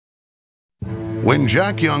When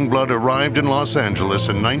Jack Youngblood arrived in Los Angeles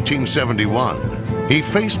in 1971, he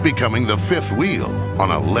faced becoming the fifth wheel on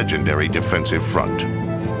a legendary defensive front.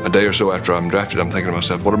 A day or so after I'm drafted, I'm thinking to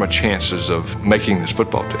myself, what are my chances of making this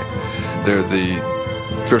football team? They're the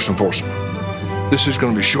fearsome foursome. This is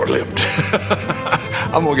going to be short-lived.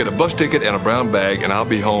 I'm going to get a bus ticket and a brown bag, and I'll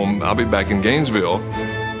be home. I'll be back in Gainesville.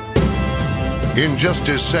 In just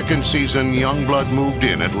his second season, Youngblood moved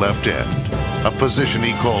in at left end, a position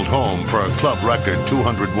he called home for a club record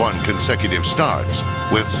 201 consecutive starts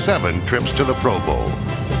with 7 trips to the Pro Bowl.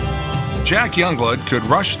 Jack Youngblood could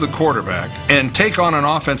rush the quarterback and take on an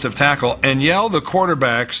offensive tackle and yell the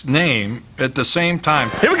quarterback's name at the same time.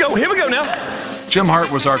 Here we go now. Jim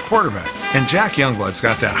Hart was our quarterback, and Jack Youngblood's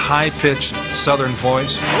got that high-pitched southern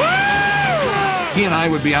voice. Woo! He and I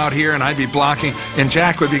would be out here, and I'd be blocking, and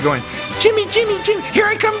Jack would be going, Jimmy, Jimmy, Jimmy, here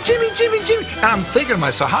I come, Jimmy, Jimmy, Jimmy. And I'm thinking to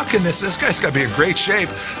myself, how can this guy's got to be in great shape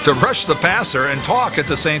to rush the passer and talk at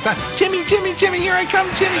the same time. Jimmy, Jimmy, Jimmy, here I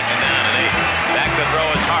come, Jimmy. Back to throw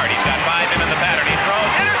is hard. He's got 5 men in the pattern. He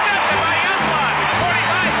throws. Intercepted by Youngblood.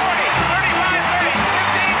 45, 40, 35, 30,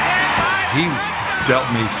 15, 10, 5. He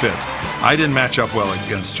dealt me fits. I didn't match up well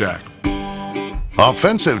against Jack.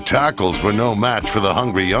 Offensive tackles were no match for the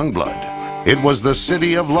hungry Youngblood. It was the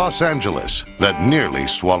city of Los Angeles that nearly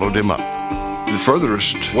swallowed him up. The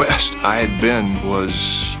furthest west I had been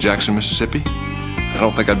was Jackson, Mississippi. I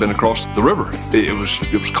don't think I'd been across the river. It was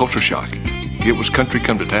culture shock. It was country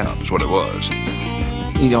come to town, is what it was.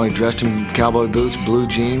 You know, he dressed in cowboy boots, blue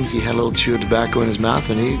jeans. He had a little chew of tobacco in his mouth,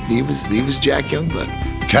 and he was Jack Youngblood.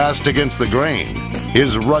 Cast against the grain,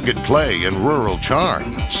 his rugged play and rural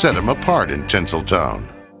charm set him apart in Tinseltown.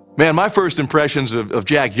 Man, my first impressions of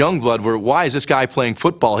Jack Youngblood were, why is this guy playing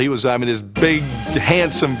football? He was, I mean, this big,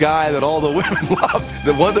 handsome guy that all the women loved.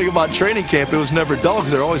 The one thing about training camp, it was never dull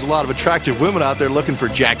because there were always a lot of attractive women out there looking for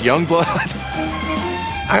Jack Youngblood.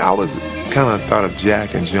 I always kind of thought of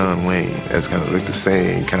Jack and John Wayne as kind of like the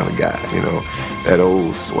same kind of guy, you know, that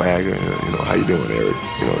old swagger, you know, how you doing, Eric?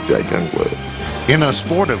 You know, Jack Youngblood. In a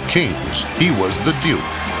sport of kings, he was the Duke,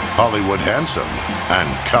 Hollywood handsome, and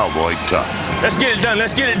cowboy tough. Let's get it done,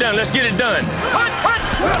 let's get it done, let's get it done.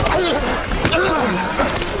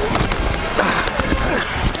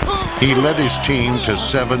 He led his team to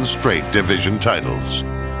 7 straight division titles,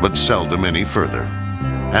 but seldom any further.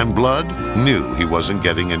 And Blood knew he wasn't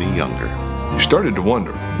getting any younger. You started to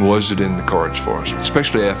wonder, was it in the cards for us?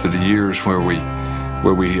 Especially after the years where we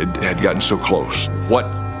had gotten so close. What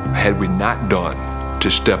had we not done to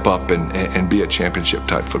step up and be a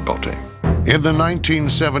championship-type football team? In the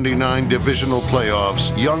 1979 divisional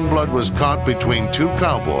playoffs, Youngblood was caught between 2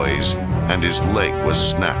 Cowboys and his leg was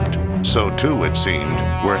snapped. So too, it seemed,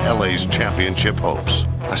 were LA's championship hopes.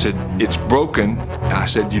 I said, it's broken. I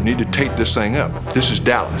said, you need to tape this thing up. This is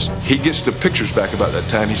Dallas. He gets the pictures back about that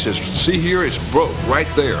time. He says, see here, it's broke right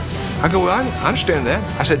there. I go, well, I understand that.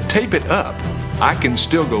 I said, tape it up. I can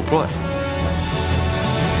still go play.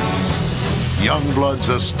 Youngblood's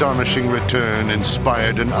astonishing return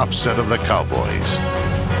inspired an upset of the Cowboys.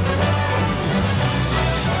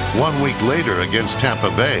 1 week later against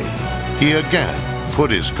Tampa Bay, he again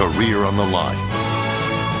put his career on the line.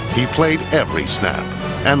 He played every snap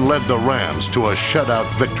and led the Rams to a shutout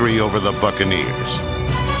victory over the Buccaneers.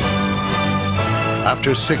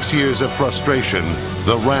 After 6 years of frustration,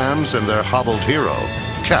 the Rams and their hobbled hero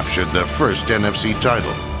captured their first NFC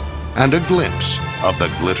title and a glimpse of the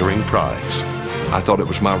glittering prize. I thought it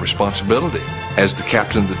was my responsibility as the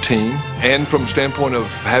captain of the team and from the standpoint of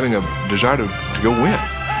having a desire to go win.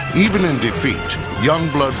 Even in defeat,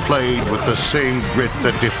 Youngblood played with the same grit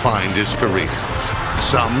that defined his career.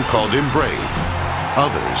 Some called him brave,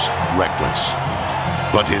 others reckless.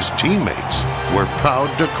 But his teammates were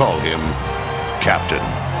proud to call him captain.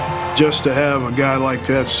 Just to have a guy like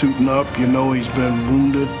that suiting up, you know he's been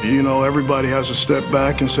wounded. You know, everybody has to step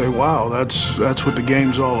back and say, wow, that's what the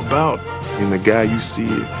game's all about. And the guy you see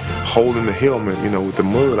holding the helmet, you know, with the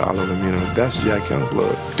mud all over him, you know, that's Jack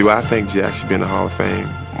Youngblood. Do I think Jack should be in the Hall of Fame?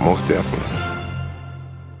 Most definitely.